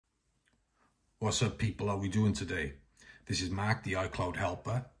What's up, people? How are we doing today? This is Mark, the iCloud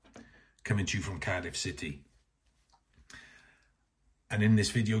helper, coming to you from Cardiff City. And in this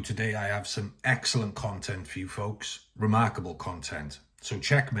video today, I have some excellent content for you folks, remarkable content. So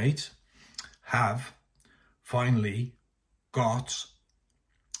CHECKM8 have finally got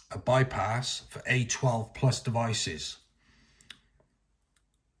a bypass for A12 plus devices.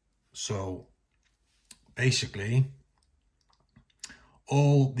 So basically,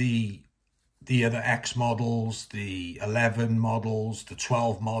 all the other X models, the 11 models, the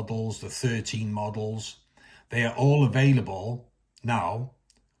 12 models, the 13 models, they are all available now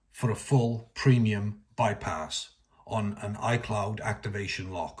for a full premium bypass on an Icloud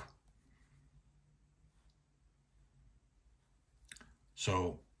activation lock.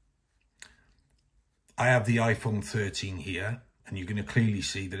 So I have the iPhone 13 here, and you're going to clearly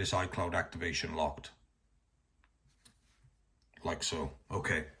see that it's Icloud activation locked. Like so.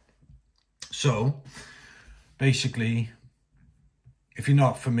 Okay. So basically, if you're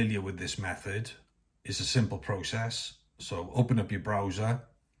not familiar with this method, it's a simple process. So open up your browser,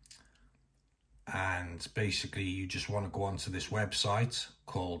 and basically you just want to go onto this website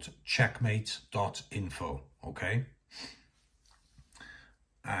called CHECKM8.info. Okay.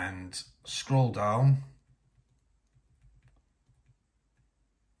 And scroll down.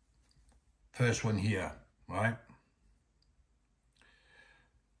 First one here, right?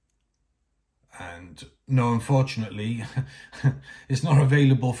 And no, unfortunately, it's not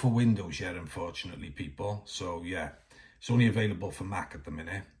available for Windows yet, unfortunately, people. So yeah, it's only available for Mac at the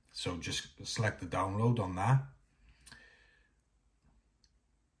minute. So just select the download on that.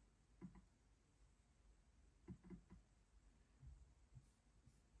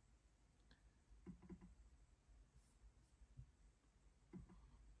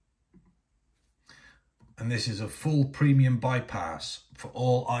 And this is a full premium bypass for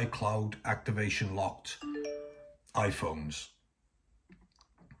all iCloud activation locked iPhones.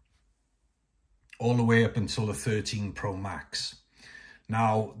 All the way up until the 13 Pro Max.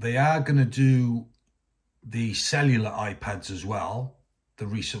 Now, they are going to do the cellular iPads as well, the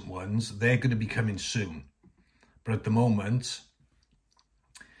recent ones. They're going to be coming soon. But at the moment,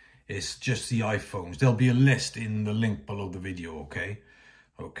 it's just the iPhones. There'll be a list in the link below the video, okay?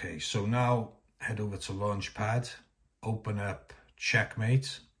 Okay, so now head over to Launchpad, open up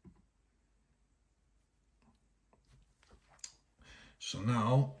CHECKM8. So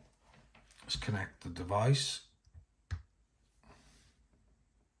now, let's connect the device.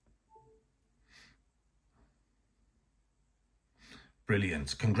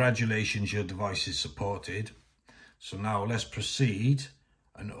 Brilliant. Congratulations, your device is supported. So now let's proceed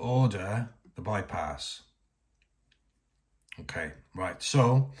and order the bypass. Okay, right.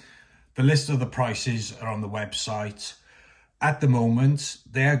 So the list of the prices are on the website. At the moment,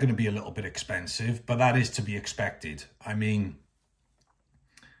 they are going to be a little bit expensive, but that is to be expected. I mean,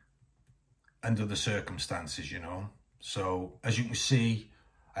 under the circumstances, you know. So as you can see,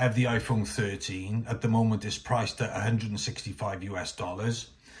 I have the iPhone 13. At the moment, it's priced at $165 US.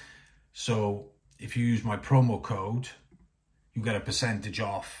 So if you use my promo code, you get a percentage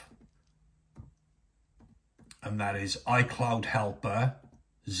off. And that is iCloud Helper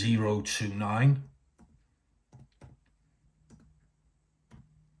 029.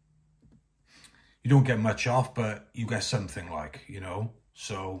 You don't get much off, but you get something, like, you know.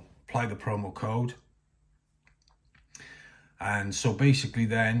 So apply the promo code. And so basically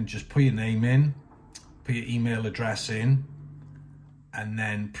then just put your name in, put your email address in, and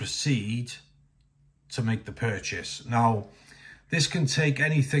then proceed to make the purchase. Now, this can take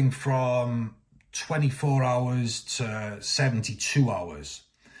anything from 24 hours to 72 hours.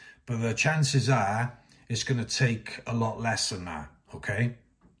 But the chances are it's going to take a lot less than that, okay?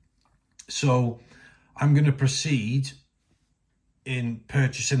 So I'm going to proceed in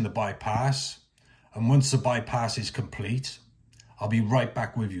purchasing the bypass. And once the bypass is complete, I'll be right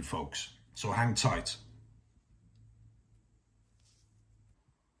back with you folks. So hang tight.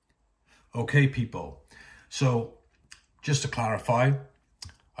 Okay, people. So just to clarify,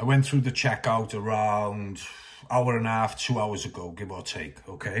 I went through the checkout around hour and a half, 2 hours ago, give or take,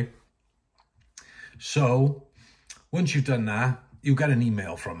 okay? So once you've done that, you'll get an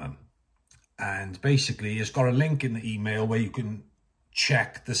email from them. And basically, it's got a link in the email where you can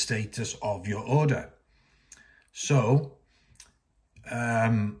check the status of your order. So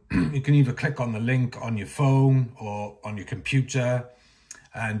you can either click on the link on your phone or on your computer.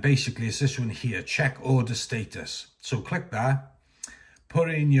 And basically, it's this one here, check order status. So click that, put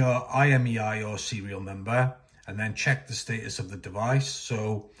in your IMEI or serial number, and then check the status of the device.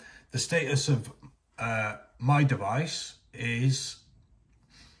 So the status of my device is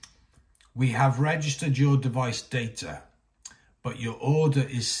We have registered your device data, but your order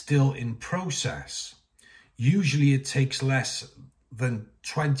is still in process. Usually it takes less than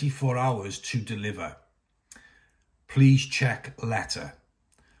 24 hours to deliver. Please check letter.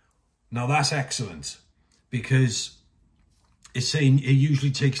 Now that's excellent, because it's saying it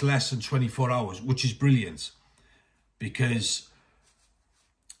usually takes less than 24 hours, which is brilliant, because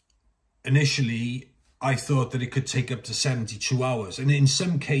initially I thought that it could take up to 72 hours. And in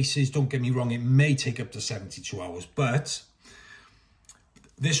some cases, don't get me wrong, it may take up to 72 hours, but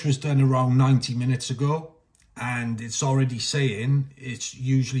this was done around 90 minutes ago, and it's already saying it's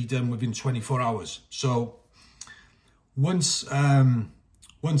usually done within 24 hours. So once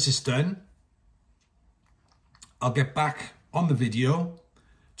it's done, I'll get back on the video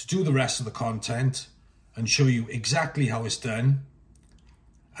to do the rest of the content and show you exactly how it's done.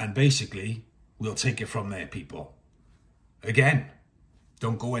 And basically, we'll take it from there, people. Again,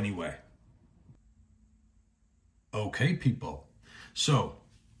 don't go anywhere. Okay, people. So,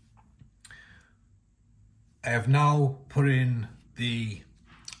 I have now put in the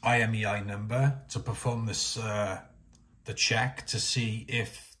IMEI number to perform this the check to see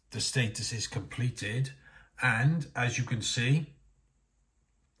if the status is completed. And as you can see,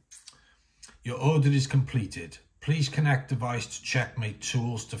 your order is completed. Please connect device to CHECKM8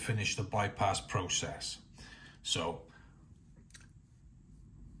 tools to finish the bypass process. So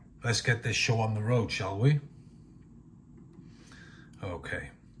let's get this show on the road, shall we? Okay.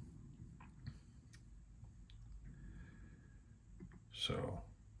 So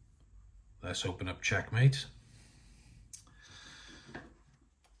let's open up CHECKM8.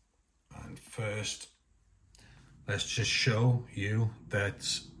 And first, let's just show you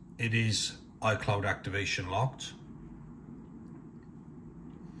that it is iCloud activation locked.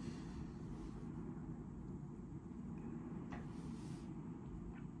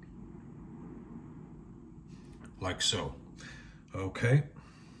 Like so. Okay.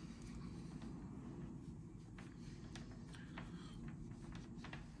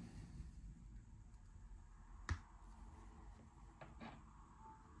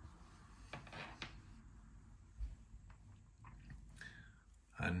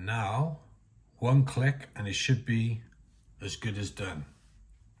 And now, one click and it should be as good as done.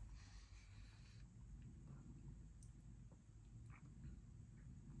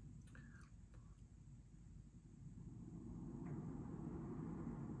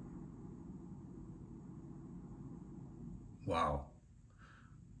 Wow.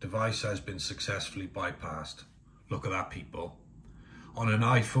 Device has been successfully bypassed. Look at that, people. On an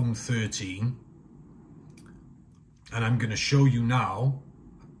iPhone 13. And I'm going to show you now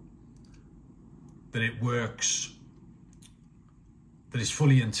that it works, that it's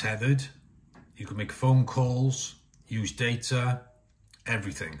fully untethered. You can make phone calls, use data,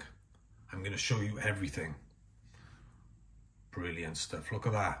 everything. I'm going to show you everything. Brilliant stuff. Look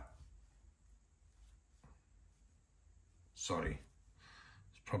at that. Sorry,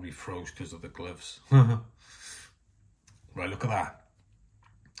 it's probably froze because of the gloves. Right, look at that.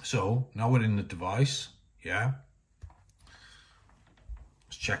 So now we're in the device, yeah?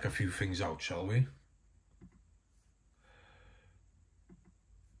 Let's check a few things out, shall we?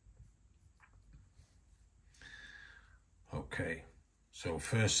 Okay, so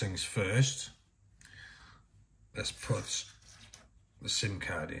first things first, let's put the SIM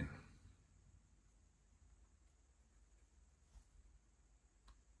card in.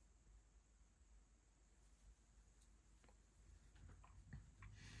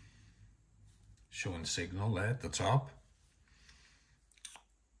 Showing signal there at the top.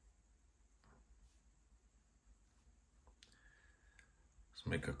 Let's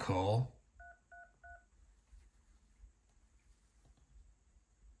make a call.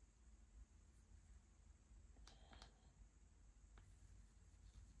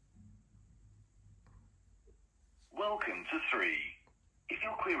 Welcome to 3. If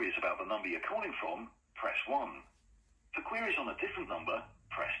your query is about the number you're calling from, press 1. For queries on a different number,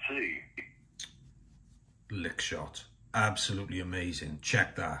 press 2. Lick shot. Absolutely amazing.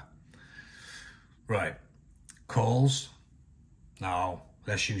 Check that. Right. Calls. Now,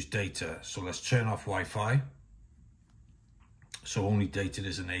 let's use data. So let's turn off Wi-Fi. So only data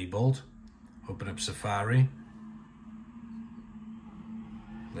is enabled. Open up Safari.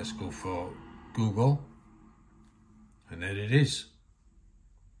 Let's go for Google. And there it is.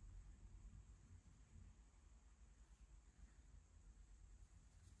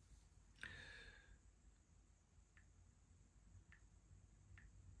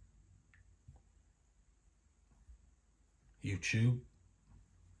 YouTube.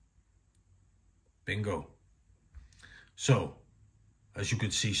 Bingo. So as you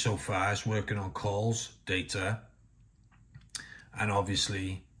can see so far, is working on calls, data, and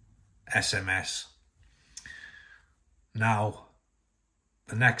obviously SMS. Now,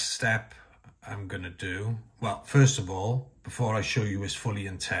 the next step I'm going to do, well, first of all, before I show you it's fully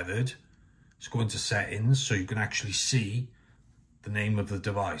untethered, let's go into settings so you can actually see the name of the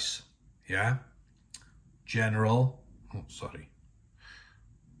device. Yeah, general,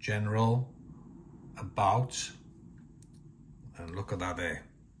 about, and look at that there.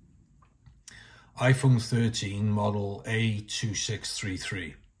 iPhone 13 model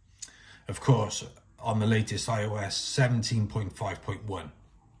A2633. Of course, on the latest iOS 17.5.1.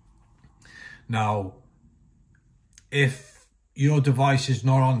 Now, if your device is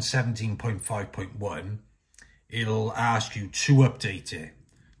not on 17.5.1, it'll ask you to update it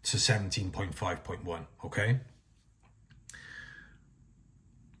to 17.5.1, okay?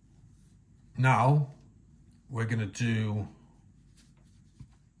 Now, we're gonna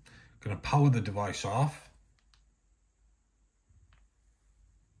power the device off.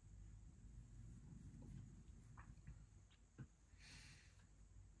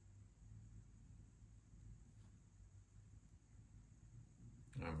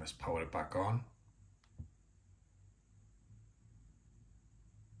 And let's power it back on.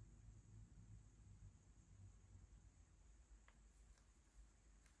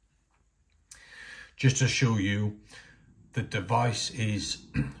 Just to show you, the device is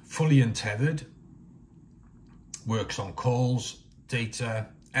fully untethered, works on calls, data,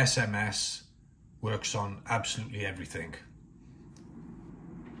 SMS, works on absolutely everything.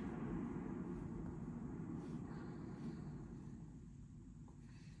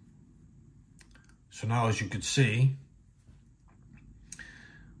 So now, as you can see,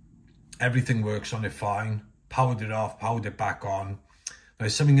 everything works on it fine. Powered it off, powered it back on.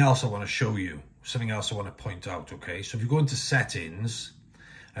 There's something else I want to show you. Something else I want to point out, okay? So if you go into settings,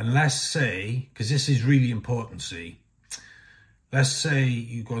 and let's say, because this is really important, see, let's say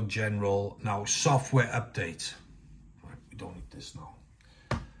you go to general, now software update. Right, we don't need this now.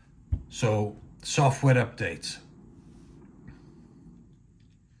 So software update.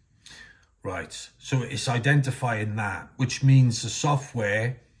 Right, so it's identifying that, which means the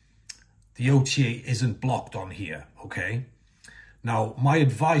software, the OTA isn't blocked on here, okay? Now, my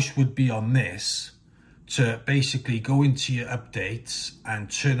advice would be on this to basically go into your updates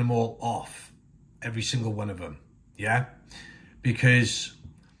and turn them all off, every single one of them, yeah? Because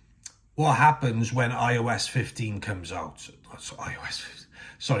what happens when iOS 15 comes out?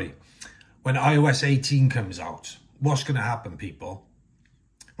 When iOS 18 comes out, what's going to happen, people?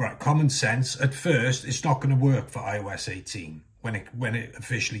 Right, common sense, at first, it's not going to work for iOS 18 when it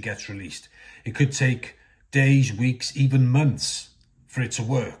officially gets released. It could take days, weeks, even months for it to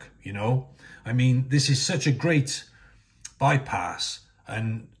work, you know? I mean, this is such a great bypass,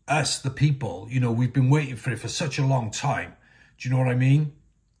 and us, the people, you know, we've been waiting for it for such a long time. Do you know what I mean?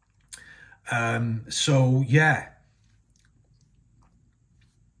 So, yeah.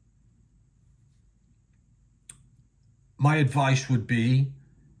 My advice would be,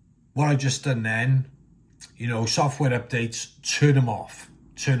 what I just done then, you know, software updates, turn them off,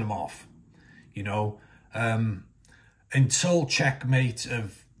 you know, until CHECKM8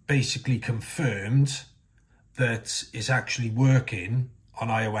 have basically confirmed that it's actually working on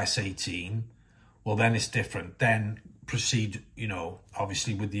iOS 18, well, then it's different. Then proceed, you know,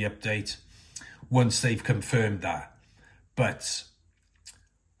 obviously with the update once they've confirmed that. But,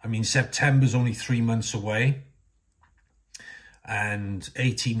 I mean, September's only 3 months away, and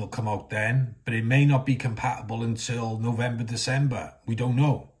 18 will come out then, but it may not be compatible until November, December. We don't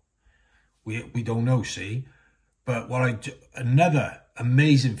know. We don't know, see? But what I do, another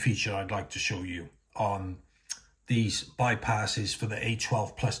amazing feature I'd like to show you on these bypasses for the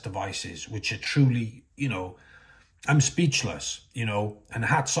A12 Plus devices, which are truly, you know, I'm speechless, you know, and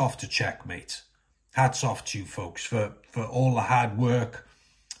hats off to CHECKM8. Hats off to you folks for all the hard work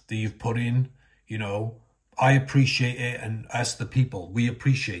that you've put in, you know. I appreciate it, and us, the people, we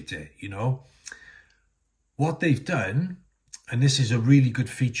appreciate it, you know. What they've done, and this is a really good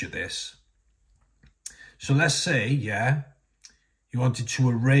feature, this. So let's say, yeah, you wanted to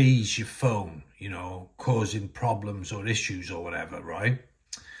erase your phone, you know, causing problems or issues or whatever, right?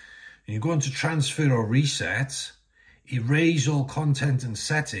 And you go into transfer or reset, erase all content and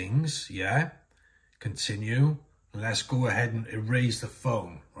settings, yeah, continue. And let's go ahead and erase the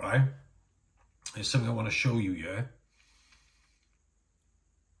phone, right? There's something I want to show you, yeah?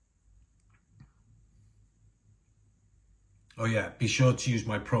 Oh yeah, be sure to use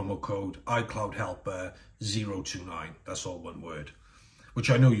my promo code Icloud Helper 029. That's all one word, which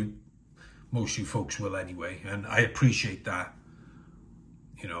I know most of you folks will anyway, and I appreciate that.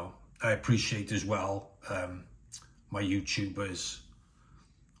 you know, I appreciate as well my YouTubers.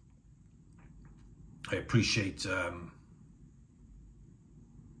 I appreciate,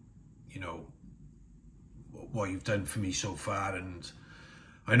 you know, what you've done for me so far, and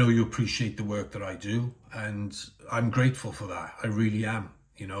I know you appreciate the work that I do, and I'm grateful for that. I really am,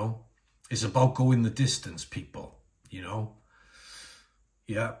 you know. It's about going the distance, people, you know.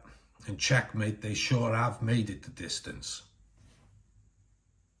 Yeah, and Checkmate, they sure have made it the distance.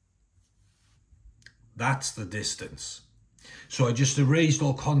 That's the distance. So I just erased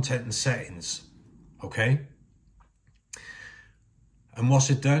all content and settings, okay? And what's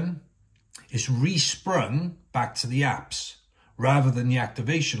it done? It's resprung back to the apps rather than the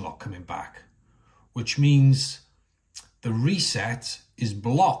activation lock coming back, which means the reset is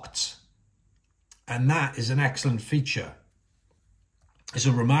blocked. And that is an excellent feature. It's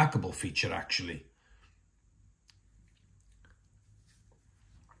a remarkable feature, actually.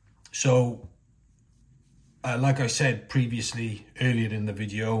 So, like I said previously, earlier in the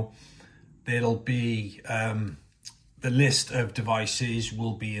video, there'll be the list of devices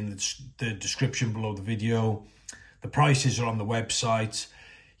will be in the description below the video. The prices are on the website.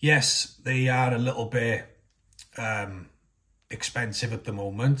 Yes, they are a little bit expensive at the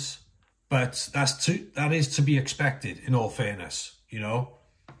moment, but that is to be expected, in all fairness, you know.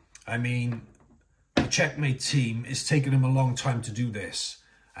 I mean, the Checkmate team, it's taken them a long time to do this,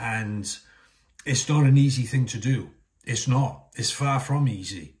 and it's not an easy thing to do. It's not. It's far from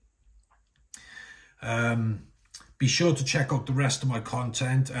easy. Be sure to check out the rest of my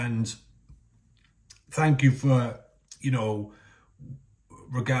content, and thank you for, you know,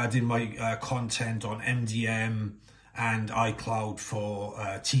 regarding my content on MDM and Icloud for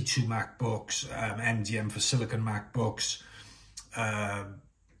T2 MacBooks, MDM for Silicon MacBooks,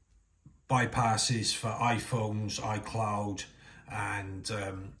 bypasses for iPhones, Icloud, and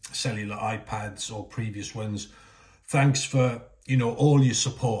cellular iPads or previous ones. Thanks for, you know, all your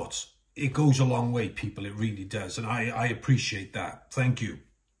support. It goes a long way, people. It really does. And I appreciate that. Thank you.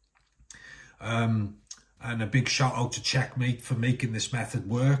 And a big shout out to Checkmate for making this method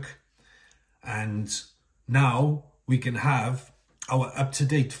work. And now we can have our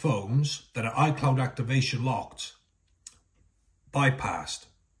up-to-date phones that are iCloud activation locked, bypassed,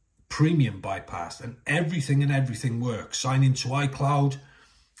 premium bypassed, and everything works. Sign into iCloud,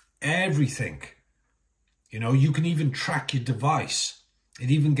 everything. You know, you can even track your device. It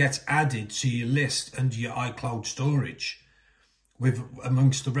even gets added to your list under your iCloud storage with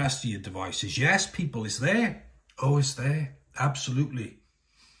amongst the rest of your devices. Yes, people, it's there. Oh, it's there. Absolutely.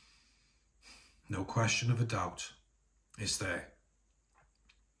 No question of a doubt. It's there.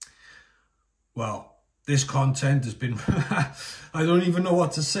 Well, this content has been, I don't even know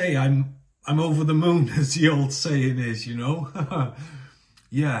what to say. I'm over the moon, as the old saying is, you know.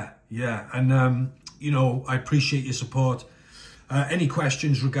 Yeah. And, you know, I appreciate your support. Any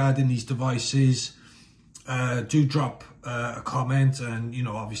questions regarding these devices, do drop a comment, and, you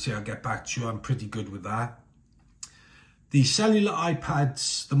know, obviously I'll get back to you. I'm pretty good with that. The cellular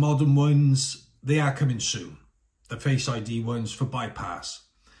iPads, the modern ones, they are coming soon. The Face ID ones for bypass.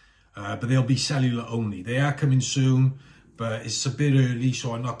 But they'll be cellular only. They are coming soon, but it's a bit early,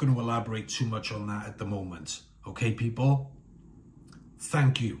 so I'm not going to elaborate too much on that at the moment. Okay, people?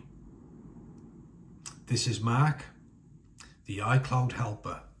 Thank you. This is Mark, the iCloud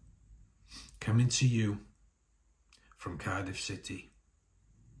helper, coming to you from Cardiff City.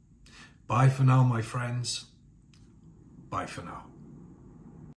 Bye for now, my friends. Bye for now.